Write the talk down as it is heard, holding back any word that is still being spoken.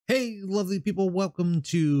Hey, lovely people, welcome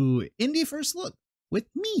to Indie First Look with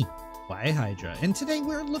me, by Hydra. And today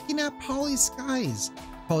we're looking at Poly Skies.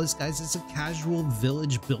 Poly Skies is a casual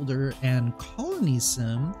village builder and colony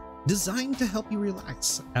sim designed to help you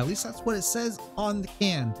relax. At least that's what it says on the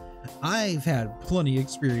can. I've had plenty of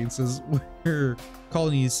experiences where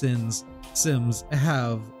colony sims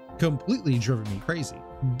have completely driven me crazy.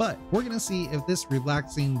 But we're gonna see if this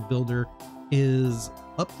relaxing builder is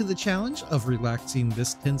up to the challenge of relaxing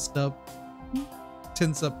this tensed up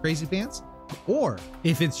crazy pants, or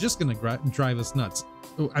if it's just gonna drive us nuts.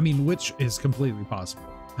 I mean, which is completely possible.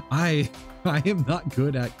 I am not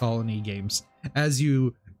good at colony games, as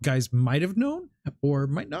you guys might have known or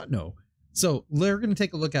might not know. So we're going to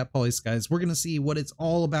take a look at Poly Skies. We're going to see what it's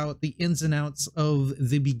all about, the ins and outs of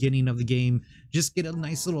the beginning of the game. Just get a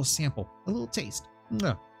nice little sample, a little taste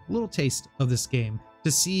of this game to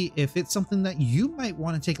see if it's something that you might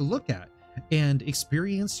want to take a look at and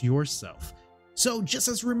experience yourself. So just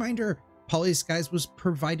as a reminder, Poly Skies was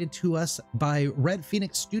provided to us by Red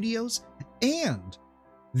Phoenix Studios and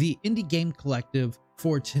the Indie Game Collective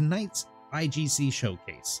for tonight's IGC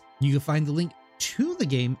showcase. You can find the link to the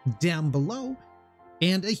game down below,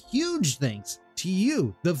 and a huge thanks to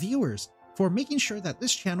you, the viewers, for making sure that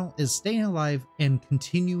this channel is staying alive and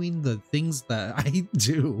continuing the things that I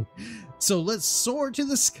do. So let's soar to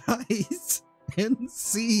the skies and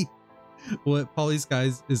see what Poly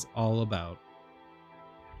Skies is all about.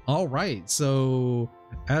 All right, so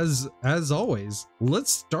as always,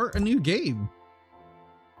 let's start a new game.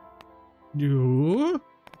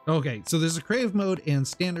 Okay, so there's a creative mode and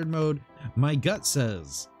standard mode. My gut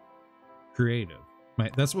says creative.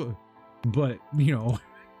 That's what, but you know,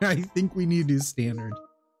 I think we need to do standard.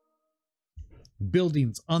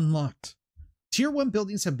 Buildings unlocked. Tier 1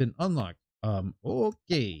 buildings have been unlocked.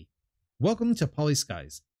 Okay. Welcome to Poly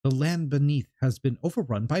Skies. The land beneath has been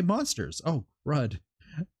overrun by monsters. Oh, crud.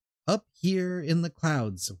 Up here in the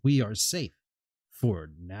clouds, we are safe. For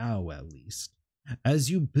now, at least. As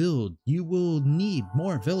you build, you will need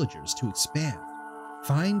more villagers to expand.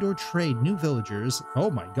 Find or trade new villagers. Oh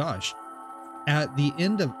my gosh. At the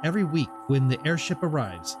end of every week when the airship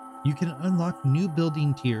arrives, you can unlock new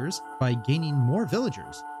building tiers by gaining more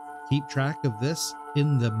villagers. Keep track of this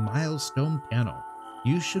in the milestone panel.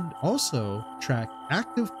 You should also track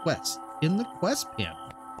active quests in the quest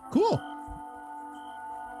panel. Cool.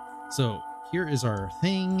 So here is our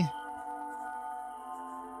thing.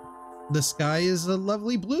 The sky is a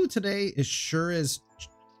lovely blue today. It sure is.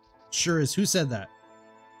 Who said that?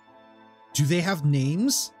 Do they have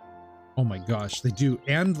names? Oh my gosh, they do.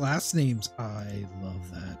 And last names. I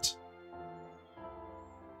love that.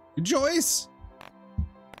 Joyce.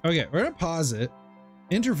 Okay, we're gonna pause it.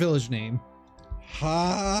 Enter village name.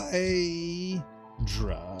 Hydra.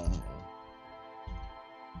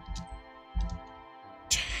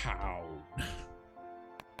 Town.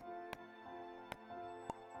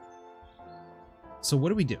 So what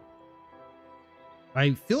do we do?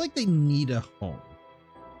 I feel like they need a home.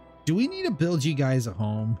 Do we need to build you guys a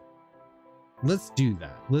home? Let's do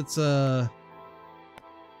that. Let's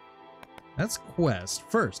that's quest.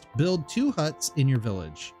 First, build 2 huts in your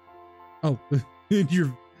village. Oh,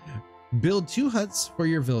 build 2 huts for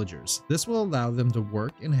your villagers. This will allow them to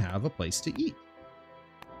work and have a place to eat.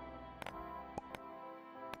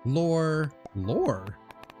 Lore.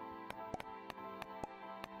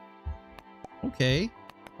 Okay.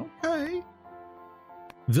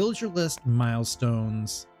 Villager list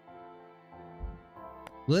milestones.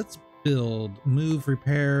 Let's build, move,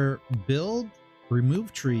 repair, build,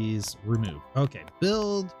 remove trees, remove. Okay,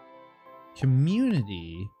 build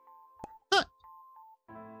community hut.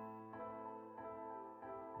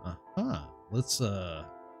 Let's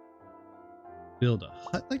build a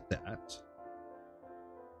hut like that.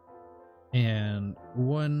 And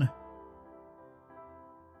one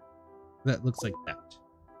that looks like that.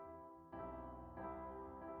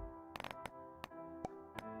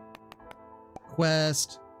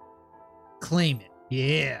 Quest. Claim it.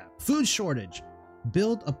 Yeah. Food shortage.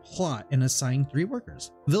 Build a plot and assign 3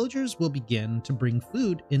 workers. Villagers will begin to bring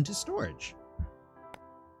food into storage.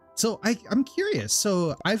 So I'm curious.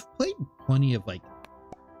 So I've played plenty of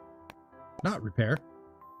not repair.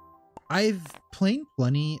 I've played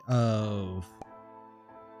plenty of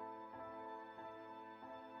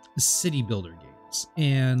city builder games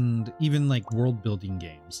and even world building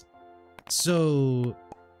games. So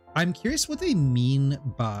I'm curious what they mean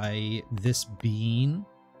by this being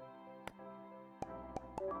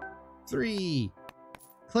 3.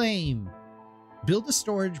 Claim. Build a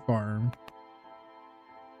storage barn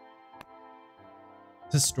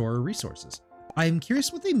to store resources. I'm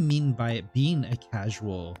curious what they mean by it being a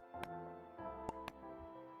casual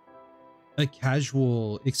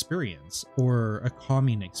experience or a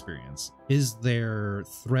calming experience. Is there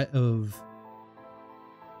threat of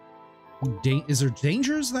is there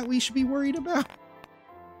dangers that we should be worried about?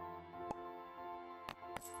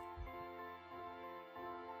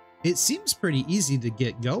 It seems pretty easy to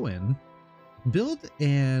get going. Build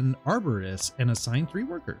an arborist and assign 3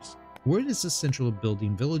 workers. Wood is essential to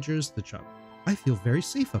building villagers to chop. I feel very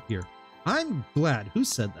safe up here. I'm glad. Who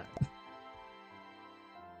said that?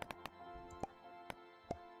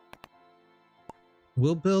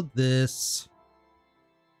 We'll build this.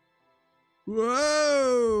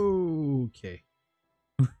 Whoa! Okay.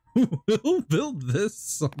 We'll build this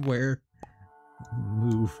somewhere.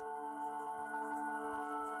 Move.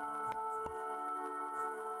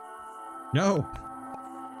 No.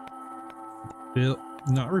 Build,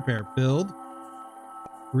 not repair. Build.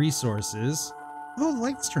 Resources. Oh,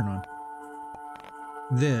 lights turn on.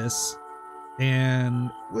 This. And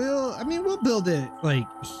we'll build it like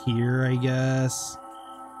here, I guess.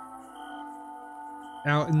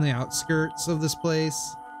 Out in the outskirts of this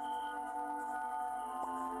place.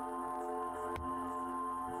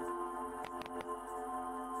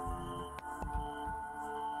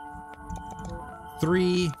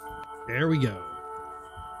 Three. There we go.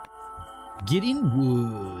 Getting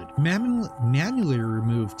wood. Manually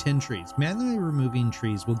remove 10 trees. Manually removing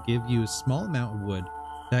trees will give you a small amount of wood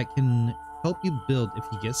that can help you build if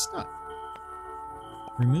you get stuck.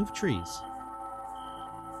 Remove trees.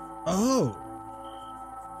 Oh.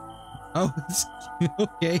 Oh, it's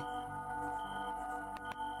okay.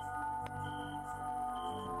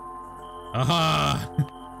 Aha!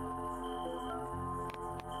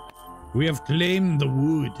 We have claimed the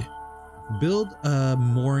wood. Build a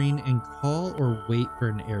mooring and call or wait for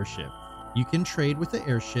an airship. You can trade with the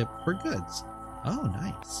airship for goods. Oh,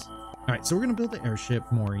 nice. All right, so we're going to build the airship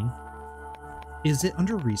mooring. Is it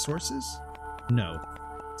under resources? No.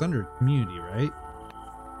 It's under community, right?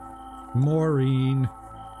 Mooring.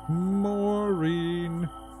 Mooring.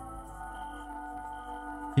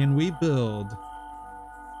 Can we build?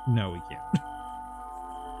 No, we can't.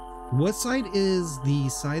 What side is the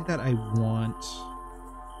side that I want?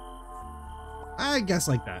 I guess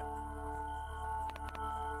like that.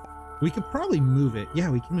 We could probably move it. Yeah,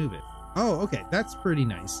 we can move it. Oh, okay. That's pretty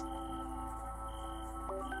nice.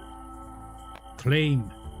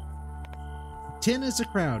 Claim. 10 is a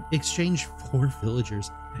crowd. Exchange 4 villagers.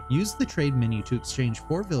 Use the trade menu to exchange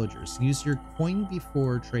 4 villagers. Use your coin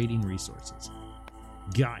before trading resources.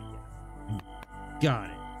 Got ya. Got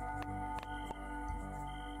it.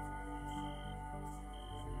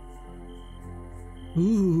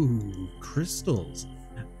 Ooh, crystals.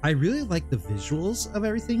 I really like the visuals of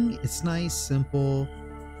everything. It's nice, simple,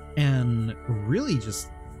 and really just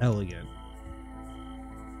elegant.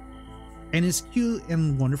 And it's cute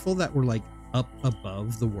and wonderful that we're like up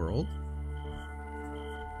above the world.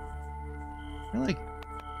 I like it.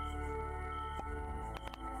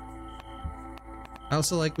 I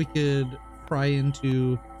also like we could pry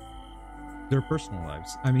into their personal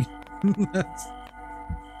lives. I mean,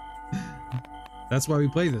 that's why we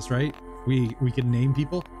play this, right? We can name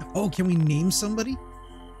people. Oh, can we name somebody?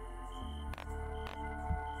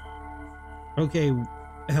 Okay,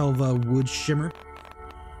 Helva Wood Shimmer.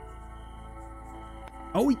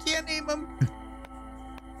 Oh, we can't name him.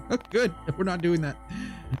 Oh, good. We're not doing that.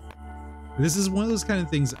 This is one of those kind of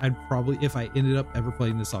things I'd probably, if I ended up ever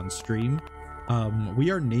playing this on stream,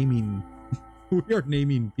 we are naming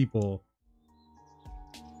people.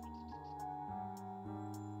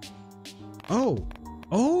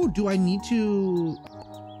 Oh, do I need to?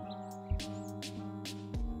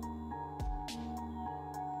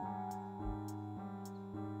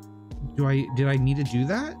 Did I need to do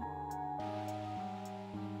that?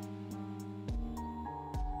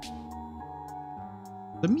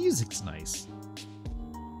 The music's nice.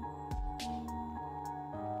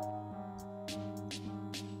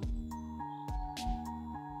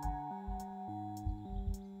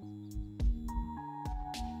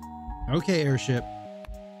 Okay, airship.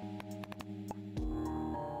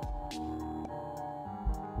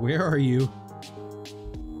 Where are you?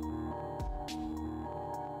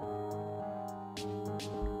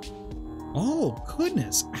 Oh,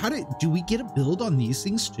 goodness. Do we get a build on these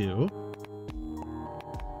things too?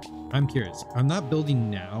 I'm curious. I'm not building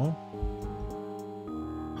now.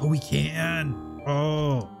 Oh, we can.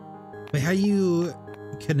 Oh, but how do you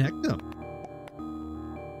connect them?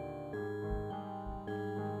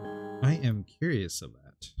 I am curious of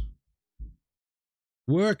that.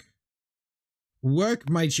 Work. Work,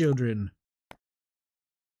 my children.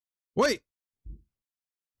 Wait.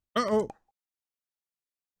 Uh-oh.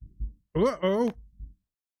 Uh-oh.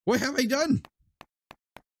 What have I done?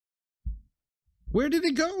 Where did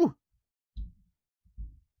it go?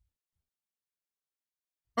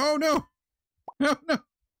 Oh no. Oh no.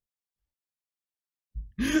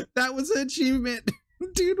 That was an achievement.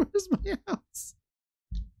 Dude, where's my house?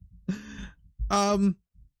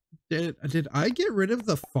 Did I get rid of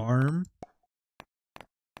the farm?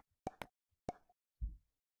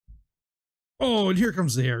 Oh, and here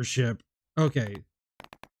comes the airship. Okay.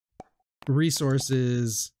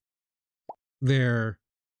 Resources. There.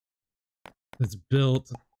 It's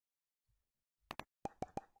built.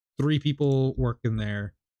 3 people working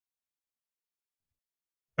there.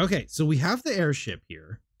 Okay, so we have the airship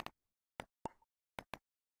here.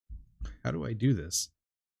 How do I do this?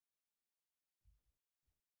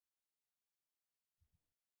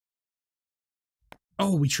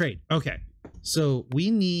 Oh, we trade. Okay. So we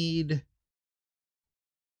need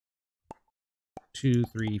 2,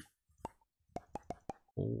 3,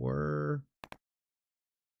 4.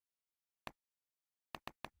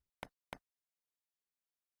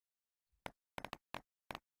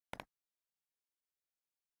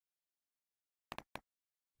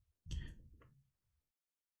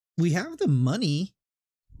 We have the money,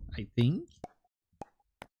 I think.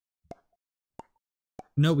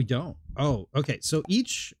 No, we don't. Oh, okay. So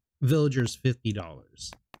each villager's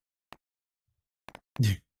 $50.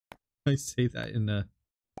 I say that in a...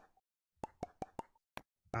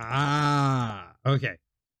 Ah, okay.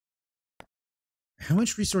 How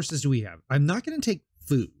much resources do we have? I'm not going to take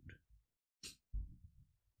food.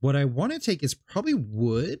 What I want to take is probably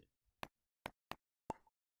wood.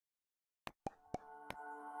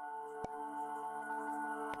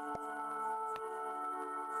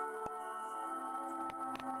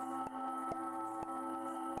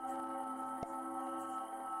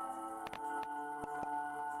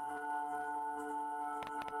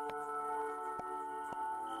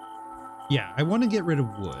 Yeah, I want to get rid of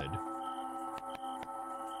wood.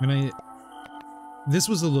 And this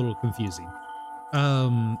was a little confusing.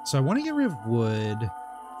 So I want to get rid of wood.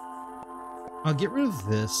 I'll get rid of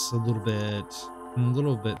this a little bit. And a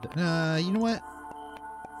little bit. You know what?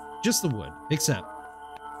 Just the wood. Except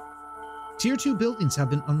Tier 2 buildings have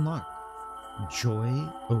been unlocked. Joy.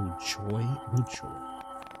 Oh, joy. Oh, joy.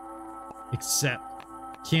 Except.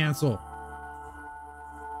 Cancel.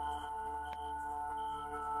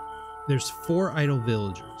 There's 4 idle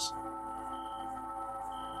villagers.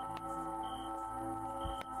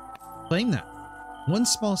 Claim that. One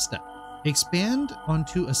small step. Expand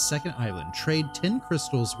onto a second island. Trade 10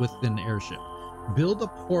 crystals with an airship. Build a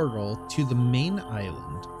portal to the main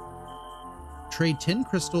island. Trade 10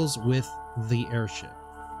 crystals with the airship.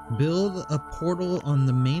 Build a portal on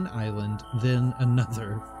the main island, then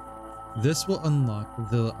another. This will unlock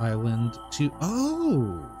the island to...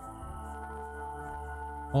 Oh!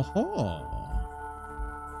 Oh,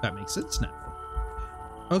 that makes sense now.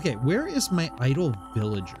 Okay, where is my idle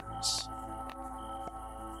villagers?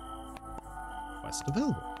 Quest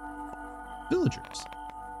available. Villagers.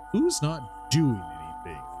 Who's not doing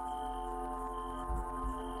anything?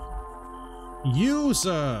 You,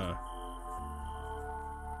 sir.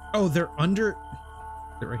 Oh, they're under...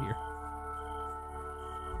 They're right here.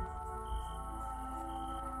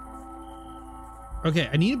 Okay,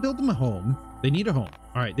 I need to build them a home. They need a home.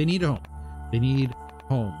 All right, they need a home. They need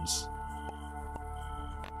homes.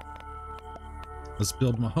 Let's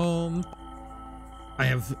build them a home. I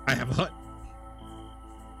have a hut.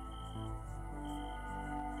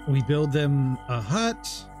 We build them a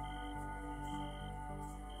hut.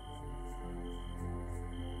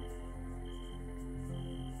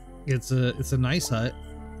 It's a nice hut.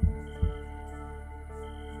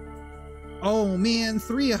 Oh man,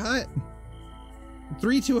 3 a hut.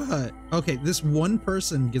 3 to a hut. Okay, this one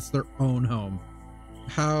person gets their own home.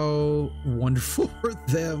 How wonderful for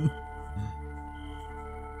them.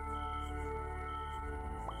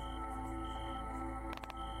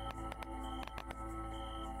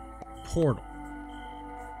 Portal.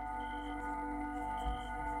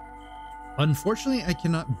 Unfortunately, I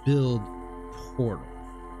cannot build portal.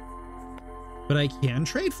 But I can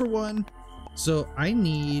trade for one. So I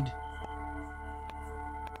need...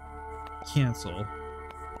 Cancel.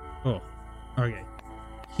 Oh, okay.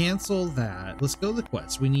 Cancel that. Let's go to the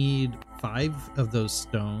quest. We need 5 of those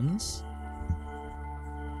stones.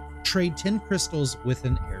 Trade 10 crystals with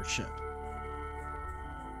an airship.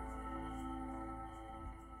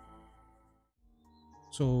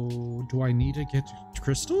 So, do I need to get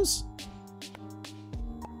crystals?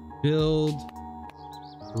 Build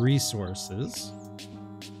resources.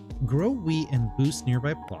 Grow wheat and boost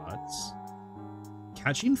nearby plots.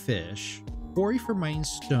 catching fish, quarry for mining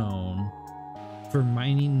stone, for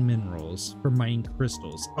mining minerals, for mining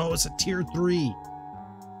crystals. Oh, it's a tier 3.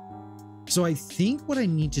 So I think what I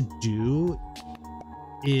need to do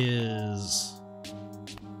is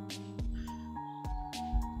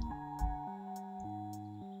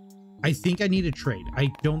I think I need to trade.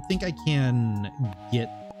 I don't think I can get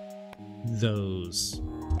those.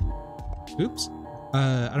 Oops.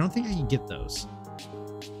 I don't think I can get those.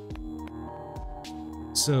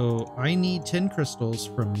 So I need 10 crystals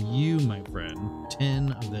from you, my friend.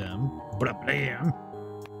 10 of them. Blam.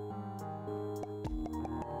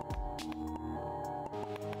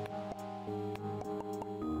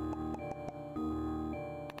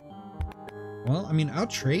 Well, I mean, I'll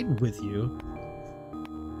trade with you.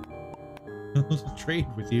 I'll trade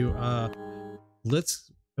with you.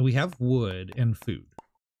 We have wood and food.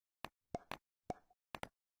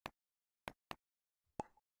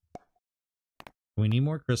 We need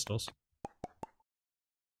more crystals.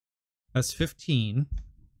 That's 15.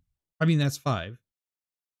 I mean, that's 5.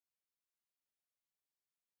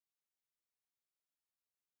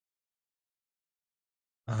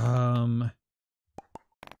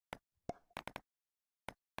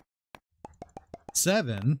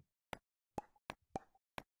 Seven,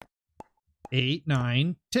 8,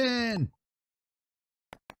 9, 10.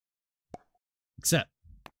 Except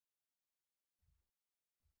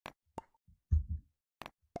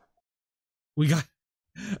we got,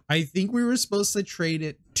 I think we were supposed to trade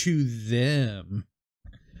it to them.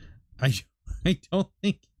 I don't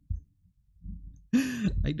think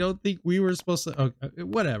we were supposed to. Okay,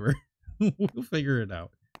 whatever. We'll figure it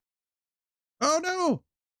out. Oh no!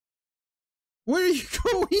 Where are you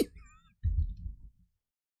going?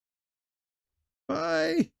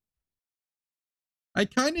 Bye. I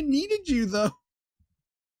kind of needed you though.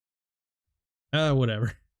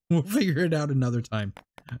 Whatever. We'll figure it out another time.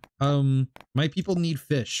 My people need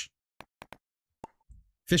fish.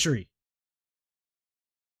 Fishery.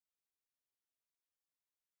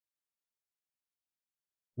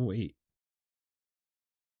 Wait.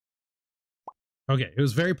 Okay, it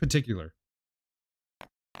was very particular.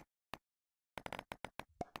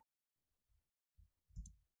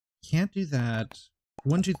 Can't do that.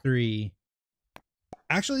 1, 2, 3.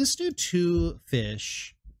 Actually, let's do 2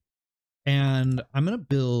 fish. And I'm gonna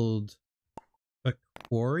build a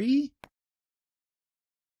quarry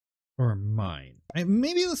or a mine.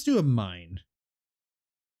 Maybe let's do a mine.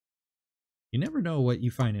 You never know what you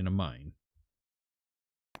find in a mine.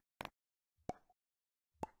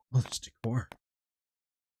 Oh, there's decor.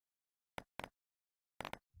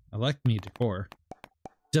 I like me decor.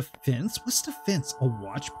 Defense? What's defense? A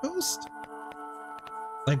watch post?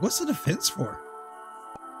 Like, what's the defense for?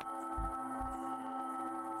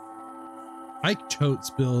 I totes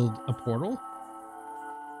build a portal.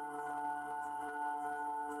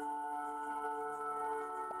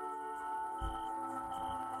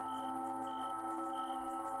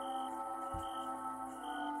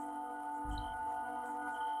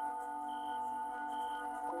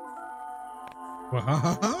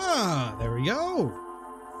 Wahaha! There we go.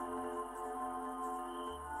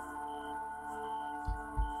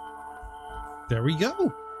 There we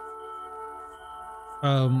go.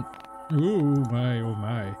 Ooh, my, oh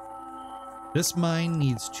my. This mine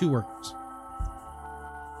needs 2 workers.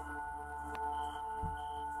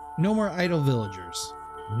 No more idle villagers.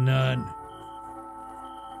 None.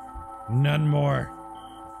 None more.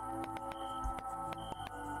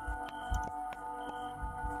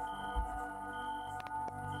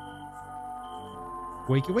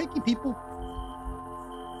 Wakey, wakey, people.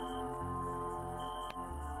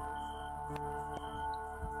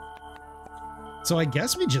 So I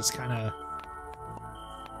guess we just kind of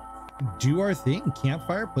do our thing.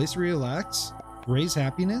 Campfire, place to relax, raise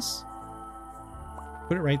happiness.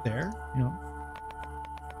 Put it right there, you know.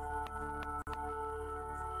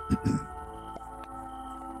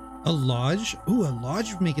 A lodge. Ooh, a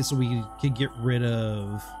lodge would make it so we could get rid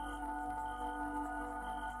of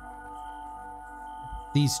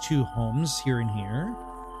these 2 homes here and here.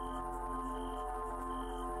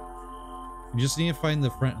 We just need to find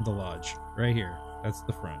the front of the lodge. Right here. That's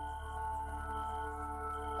the front.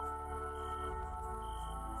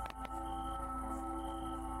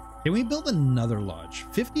 Can we build another lodge?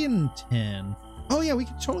 50 and 10. Oh yeah, we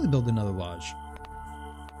could totally build another lodge.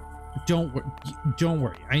 Don't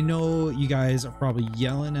worry. I know you guys are probably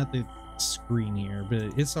yelling at the screen here,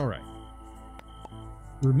 but it's all right.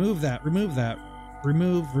 Remove that. Remove that.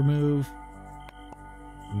 Remove.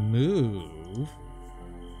 Move.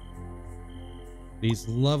 These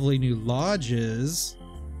lovely new lodges.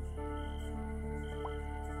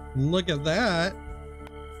 Look at that.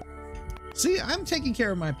 See, I'm taking care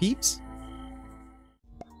of my peeps.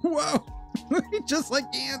 Whoa, just like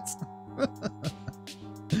ants.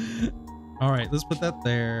 All right, let's put that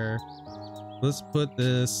there. Let's put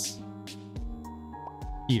this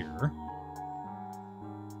here.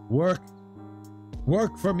 Work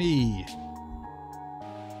for me.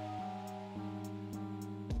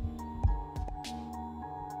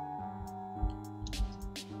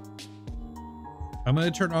 I'm gonna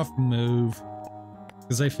turn off move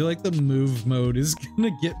because I feel like the move mode is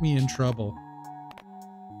gonna get me in trouble.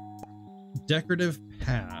 Decorative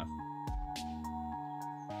path.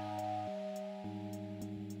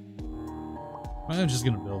 I'm just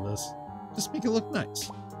gonna build this. Just make it look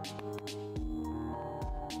nice.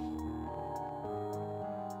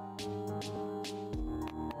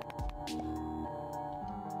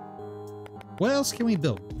 What else can we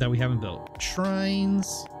build that we haven't built?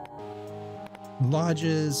 Shrines,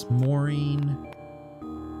 lodges, mooring.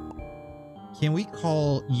 Can we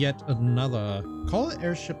call yet another? Call it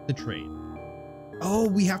airship the trade. Oh,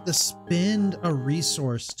 we have to spend a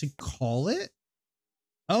resource to call it?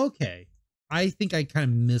 Okay. I think I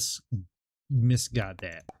kind of misgot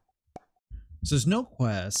that. So there's no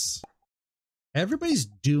quests. Everybody's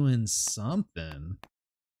doing something.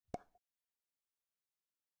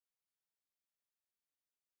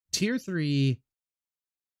 Tier 3.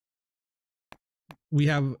 We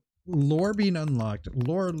have lore being unlocked.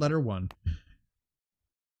 Lore letter 1.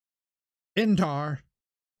 Intar.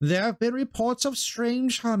 There have been reports of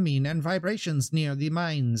strange humming and vibrations near the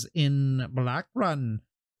mines in Black Run.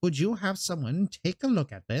 Would you have someone take a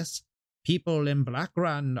look at this? People in Black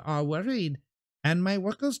Run are worried, and my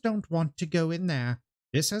workers don't want to go in there.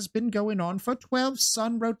 This has been going on for 12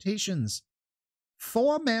 sun rotations.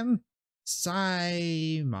 Foreman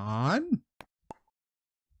Simon?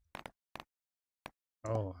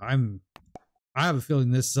 Oh, I have a feeling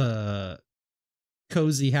this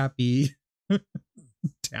cozy happy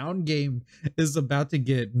town game is about to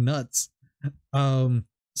get nuts.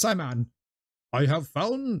 Simon, I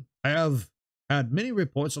have had many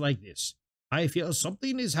reports like this. I feel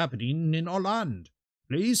something is happening in our land.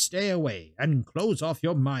 Please stay away and close off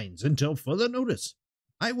your minds until further notice.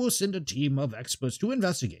 I will send a team of experts to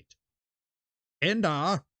investigate. And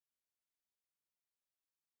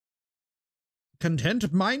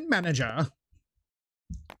Content Mine Manager.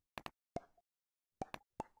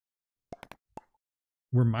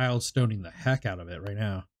 We're milestoning the heck out of it right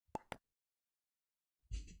now.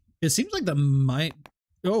 It seems like the mine...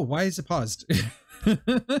 Oh, why is it paused?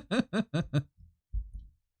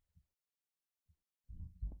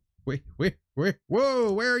 Wait.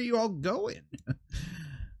 Whoa, where are you all going?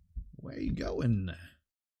 Where are you going?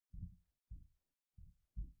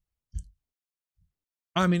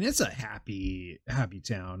 I mean, it's a happy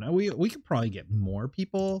town. We could probably get more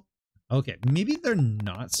people. Okay, maybe they're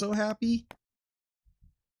not so happy.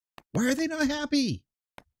 Why are they not happy?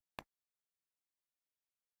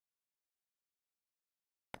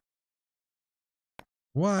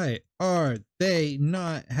 Why are they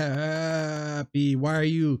not happy? Why are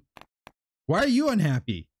you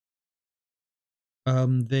unhappy?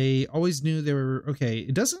 They always knew they were okay.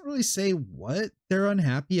 It doesn't really say what they're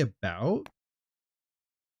unhappy about.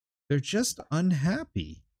 They're just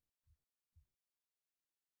unhappy.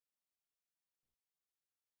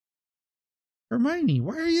 Hermione,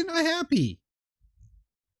 why are you not happy?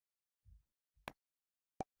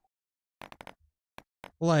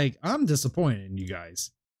 Like, I'm disappointed in you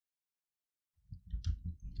guys.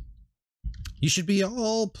 You should be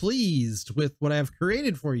all pleased with what I've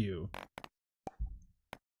created for you.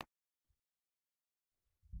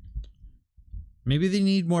 Maybe they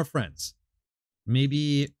need more friends.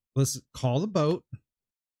 Maybe let's call the boat.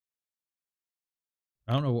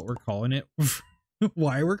 I don't know what we're calling it.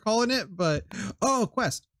 Why we're calling it, but oh,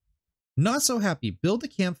 quest. Not so happy. Build a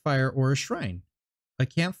campfire or a shrine. A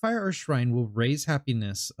campfire or shrine will raise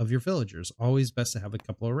happiness of your villagers. Always best to have a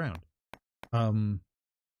couple around.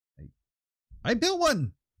 I built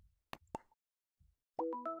one.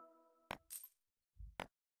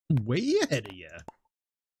 Way ahead of you.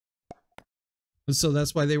 So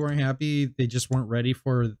that's why they weren't happy. They just weren't ready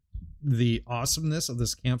for the awesomeness of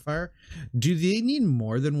this campfire. Do they need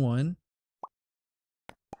more than one?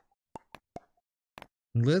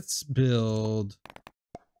 Let's build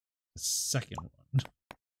a second one.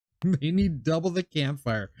 They need double the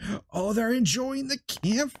campfire. Oh, they're enjoying the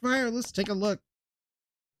campfire. Let's take a look.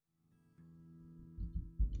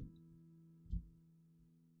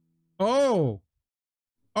 Oh,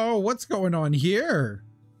 what's going on here?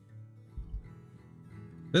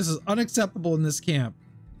 This is unacceptable in this camp.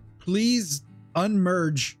 Please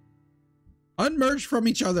unmerge. Unmerge from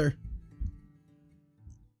each other.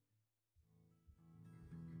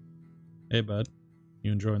 Hey, bud.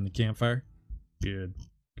 You enjoying the campfire? Good.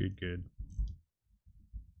 Good, good.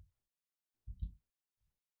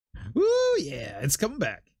 Woo, yeah, it's coming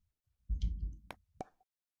back.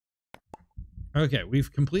 Okay,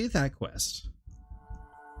 we've completed that quest.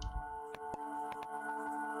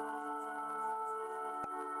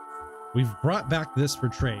 We've brought back this for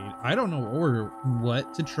trade. I don't know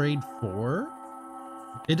what to trade for.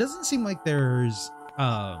 It doesn't seem like there's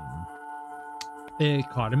an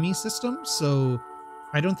economy system, so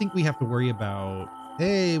I don't think we have to worry about,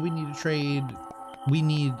 hey, we need to trade, we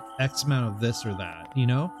need X amount of this or that, you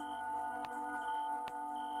know?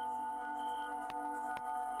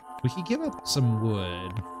 We could give up some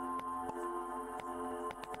wood.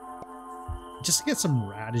 Just to get some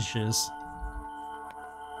radishes.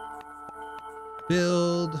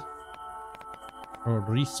 Build or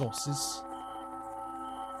resources.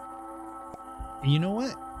 You know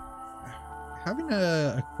what? Having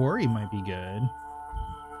a quarry might be good.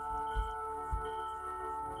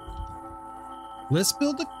 Let's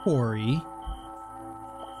build a quarry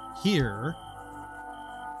here.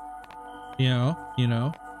 You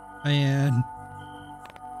know, and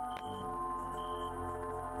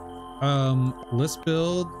let's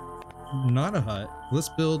build not a hut. Let's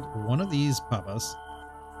build one of these papas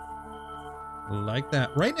like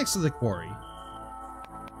that, right next to the quarry.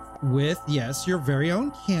 With, yes, your very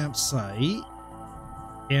own campsite,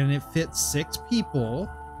 and it fits 6 people.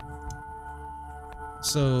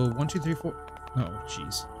 So 1, 2, 3, 4. Oh,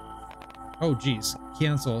 jeez. Oh, jeez.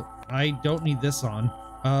 Cancel. I don't need this on.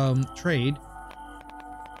 Trade.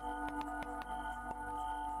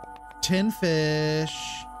 10 fish.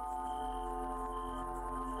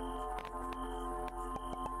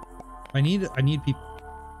 I need people.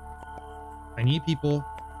 I need people.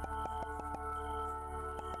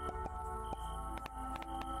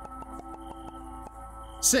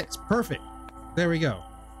 Six. Perfect. There we go.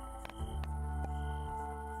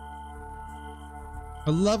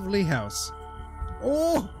 A lovely house.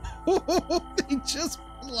 Oh, they just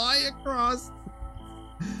fly across.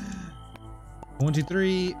 1, 2,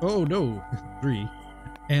 3. Oh no, 3.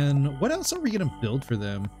 And what else are we gonna build for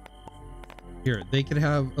them? Here, they could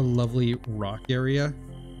have a lovely rock area.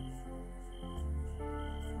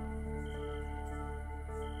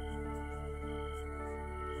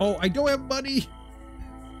 Oh, I don't have money.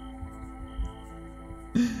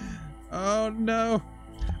 Oh no.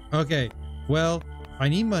 Okay, well, I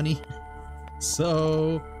need money.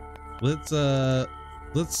 So let's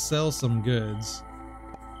sell some goods.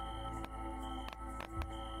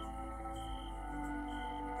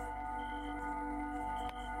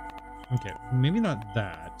 Okay, maybe not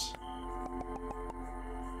that.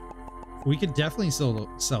 We could definitely sell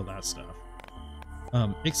that stuff.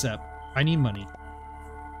 Except I need money.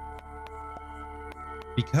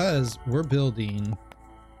 Because we're building,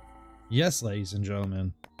 yes, ladies and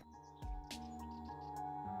gentlemen,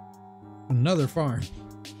 another farm.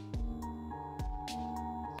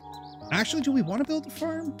 Actually, do we want to build a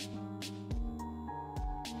farm?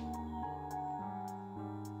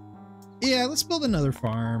 Yeah, let's build another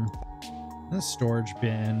farm. A storage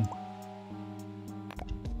bin.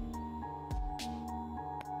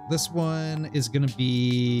 This one is going to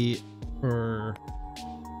be for...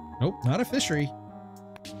 Nope, not a fishery.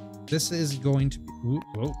 This is going to be... Ooh,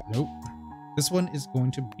 oh, nope. This one is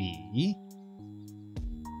going to be...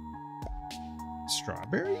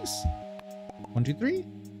 strawberries? 1, 2, 3.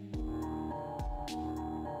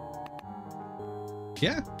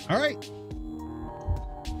 Yeah, all right.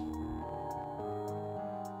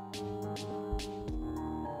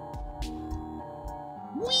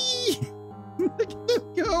 Whee! Look at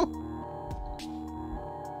them go.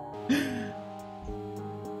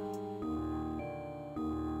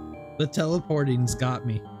 The teleporting's got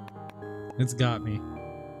me. It's got me.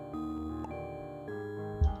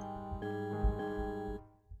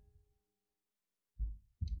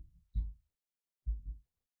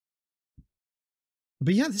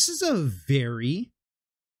 But yeah, this is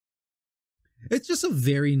it's just a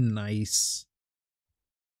very nice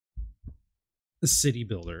city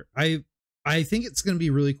builder. I think it's going to be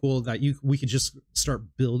really cool that we could just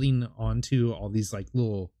start building onto all these like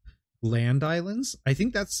little land islands. I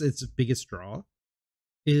think that's its biggest draw,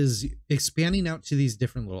 is expanding out to these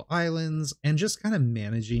different little islands and just kind of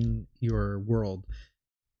managing your world.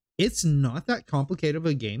 It's not that complicated of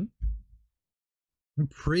a game.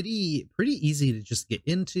 Pretty easy to just get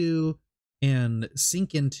into and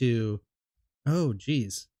sink into. Oh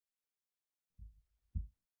geez,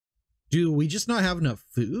 do we just not have enough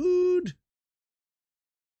food?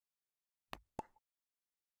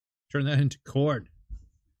 Turn that into corn.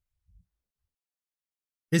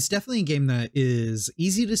 It's definitely a game that is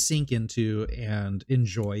easy to sink into and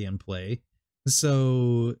enjoy and play.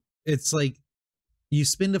 So it's like you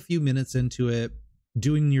spend a few minutes into it,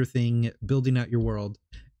 doing your thing, building out your world,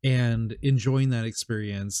 and enjoying that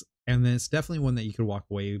experience. And then it's definitely one that you could walk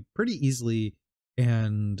away pretty easily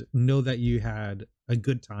and know that you had a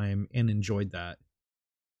good time and enjoyed that.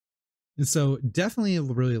 And so definitely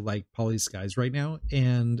really like Poly Skies right now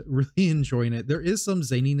and really enjoying it. There is some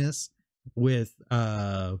zaniness with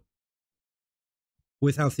how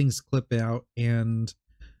things clip out and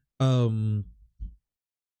um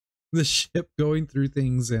the ship going through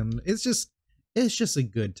things, and it's just a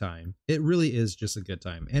good time. It really is just a good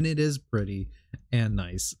time, and it is pretty and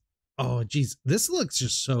nice. Oh geez, this looks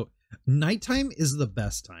just so nighttime is the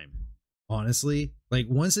best time, honestly. Like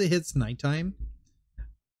once it hits nighttime,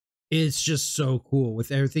 it's just so cool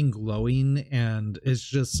with everything glowing, and it's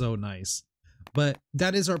just so nice. But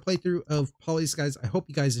that is our playthrough of Poly Skies. I hope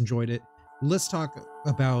you guys enjoyed it. Let's talk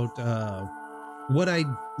about what I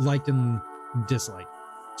liked and disliked.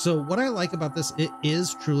 So what I like about this, it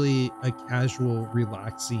is truly a casual,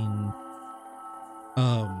 relaxing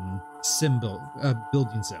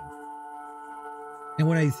building sim. And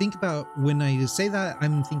when I say that,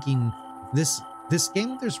 I'm thinking this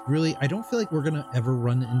game, I don't feel like we're gonna ever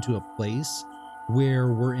run into a place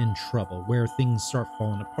where we're in trouble, where things start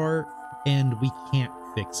falling apart and we can't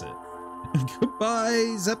fix it.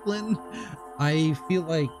 Goodbye, Zeppelin. I feel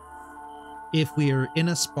like if we are in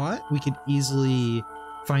a spot, we could easily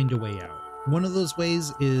find a way out. One of those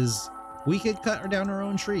ways is we could cut down our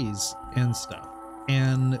own trees and stuff.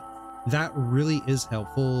 And that really is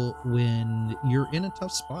helpful when you're in a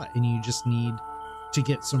tough spot and you just need to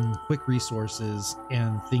get some quick resources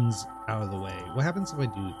and things out of the way. What happens if I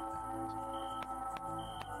do that?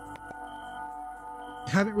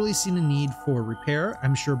 Haven't really seen a need for repair.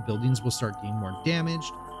 I'm sure buildings will start getting more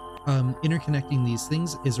damaged. Interconnecting these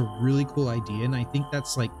things is a really cool idea, and I think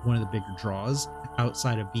that's like one of the bigger draws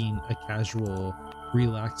outside of being a casual,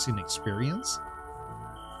 relaxing experience.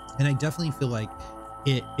 And I definitely feel like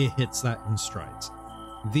it hits that in strides.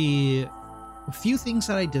 The few things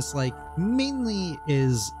that I dislike mainly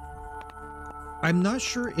is I'm not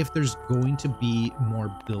sure if there's going to be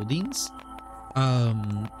more buildings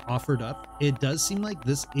offered up. It does seem like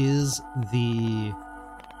this is the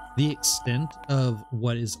extent of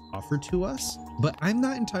what is offered to us, but I'm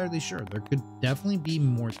not entirely sure. There could definitely be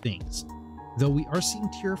more things, though we are seeing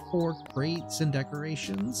tier 4 crates and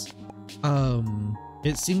decorations.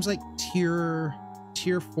 It seems like tier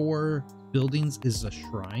 4 buildings is a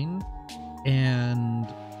shrine, and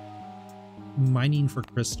mining for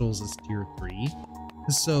crystals is tier 3.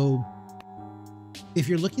 So if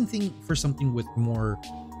you're looking for something with more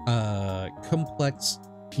complex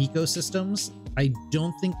ecosystems, I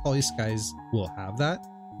don't think Poly Skies will have that.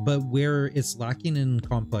 But where it's lacking in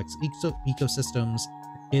complex ecosystems,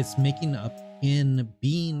 it's making up in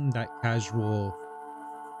being that casual,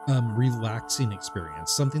 relaxing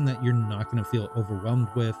experience, something that you're not going to feel overwhelmed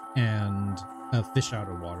with and fish out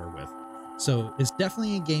of water with. So it's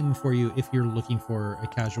definitely a game for you if you're looking for a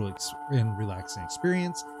casual and relaxing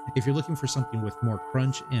experience. If you're looking for something with more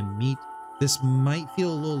crunch and meat, this might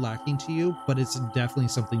feel a little lacking to you, but it's definitely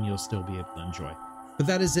something you'll still be able to enjoy. But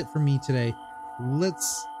that is it for me today.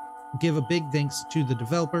 Let's give a big thanks to the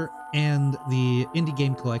developer and the Indie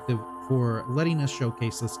Game Collective for letting us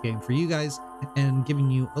showcase this game for you guys and giving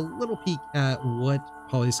you a little peek at what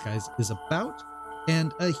Poly Skies is about.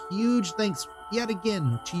 And a huge thanks yet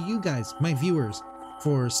again to you guys, my viewers,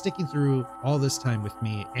 for sticking through all this time with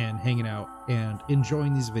me and hanging out and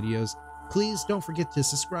enjoying these videos. Please don't forget to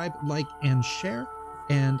subscribe, like, and share,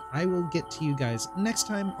 and I will get to you guys next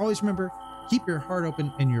time. Always remember, keep your heart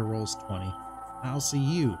open and your rolls 20. I'll see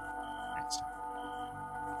you